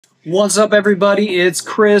What's up, everybody? It's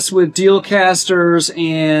Chris with Dealcasters,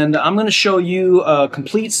 and I'm going to show you a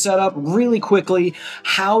complete setup really quickly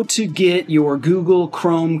how to get your Google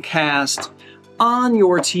Chromecast on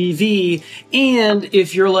your TV. And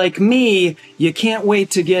if you're like me, you can't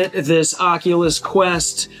wait to get this Oculus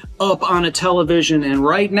Quest up on a television, and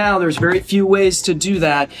right now there's very few ways to do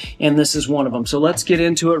that, and this is one of them. So let's get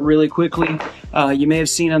into it really quickly. You may have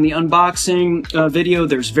seen on the unboxing video,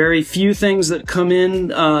 there's very few things that come in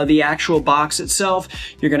the actual box itself.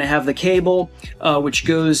 You're going to have the cable, which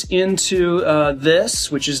goes into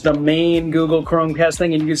this, which is the main Google Chromecast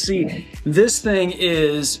thing, and you can see this thing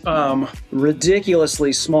is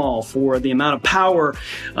ridiculously small for the amount of power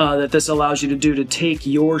that this allows you to do to take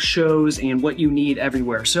your shows and what you need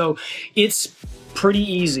everywhere. So it's pretty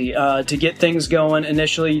easy to get things going.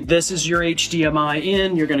 Initially, this is your HDMI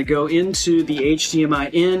in. You're going to go into the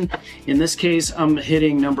HDMI in. In this case, I'm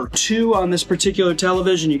hitting number 2 on this particular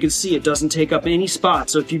television. You can see it doesn't take up any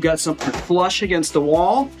spots. So if you've got something flush against the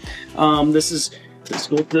wall, this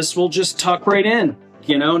will just tuck right in.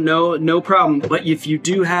 You know, no problem. But if you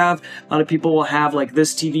do have, a lot of people will have, like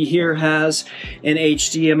this TV here has an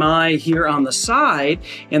HDMI here on the side,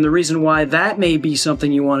 and the reason why that may be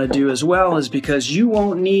something you want to do as well is because you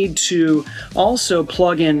won't need to also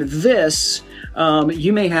plug in this.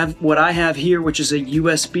 You may have what I have here, which is a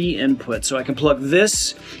USB input. So I can plug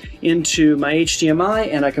this into my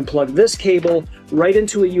HDMI, and I can plug this cable right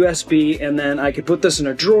into a USB, and then I could put this in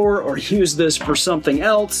a drawer or use this for something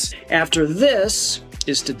else. After this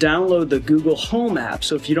is to download the Google Home app.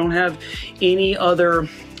 So if you don't have any other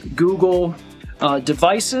Google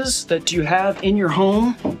devices that you have in your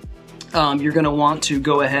home, you're going to want to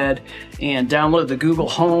go ahead and download the Google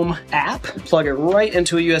Home app, plug it right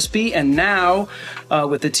into a USB, and now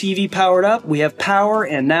with the TV powered up, we have power,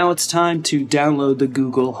 and now it's time to download the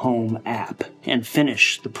Google Home app and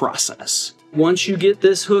finish the process. Once you get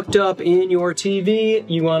this hooked up in your TV,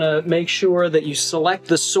 you want to make sure that you select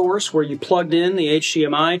the source where you plugged in the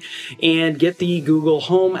HDMI and get the Google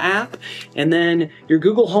Home app, and then your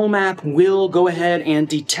Google Home app will go ahead and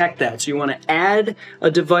detect that. So you want to add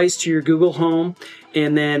a device to your Google Home,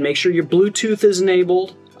 and then make sure your Bluetooth is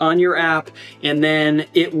enabled on your app, and then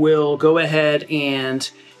it will go ahead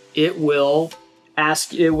and it will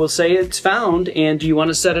say it's found, and do you want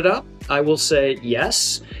to set it up? I will say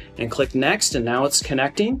yes and click next, and now it's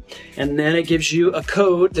connecting, and then it gives you a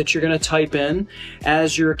code that you're going to type in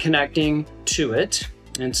as you're connecting to it.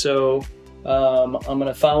 And so I'm going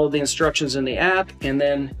to follow the instructions in the app, and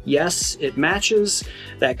then yes, it matches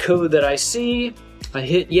that code that I see. I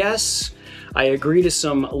hit yes, I agree to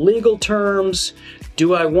some legal terms.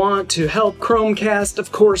 Do I want to help Chromecast?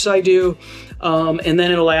 Of course I do. And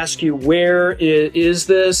then it'll ask you, where is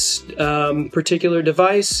this particular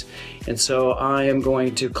device? And so I am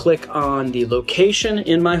going to click on the location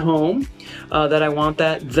in my home that I want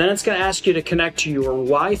that. Then it's going to ask you to connect to your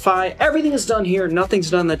Wi-Fi. Everything is done here. Nothing's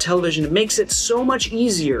done on the television. It makes it so much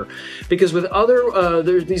easier because with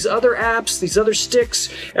there's these other apps, these other sticks,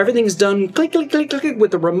 everything's done click, click, click, click, click with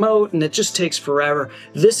the remote, and it just takes forever.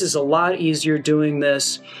 This is a lot easier doing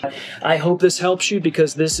this. I hope this helps you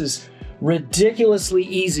because this is ridiculously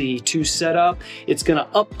easy to set up. It's going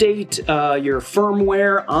to update your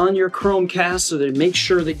firmware on your Chromecast so that it makes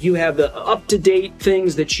sure that you have the up-to-date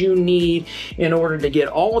things that you need in order to get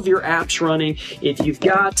all of your apps running. If you've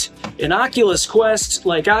got an Oculus Quest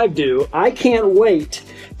like I do, I can't wait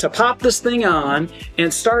to pop this thing on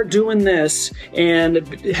and start doing this and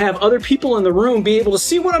have other people in the room be able to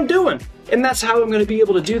see what I'm doing. And that's how I'm going to be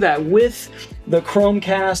able to do that with the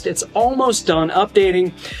Chromecast. It's almost done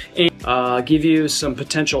updating, and give you some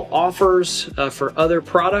potential offers for other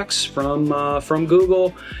products from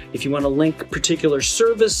Google. If you want to link particular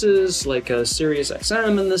services like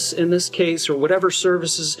SiriusXM in this case, or whatever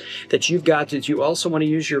services that you've got that you also want to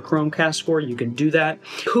use your Chromecast for, you can do that.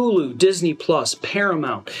 Hulu, Disney Plus,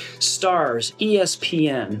 Paramount, Stars,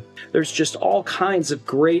 ESPN. There's just all kinds of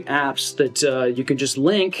great apps that you can just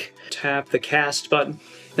link. Tap the cast button,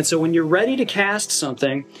 and so when you're ready to cast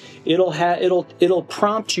something, it'll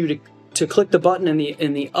prompt you to click the button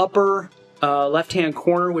in the upper left-hand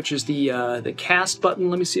corner, which is the cast button.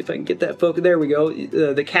 Let me see if I can get that focus. There we go.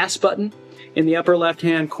 The cast button in the upper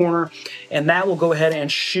left-hand corner, and that will go ahead and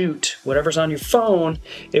shoot whatever's on your phone.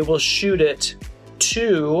 It will shoot it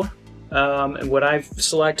to and what I've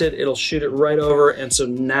selected, it'll shoot it right over, and so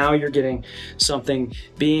now you're getting something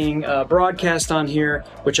being broadcast on here,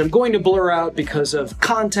 which I'm going to blur out because of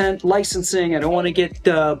content licensing. I don't want to get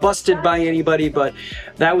busted by anybody, but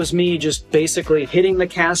that was me just basically hitting the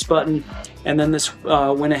cast button and then this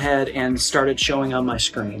went ahead and started showing on my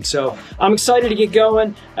screen. So I'm excited to get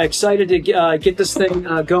going. I'm excited to get this thing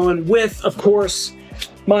going with, of course,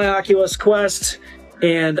 my Oculus Quest,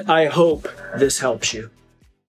 and I hope this helps you.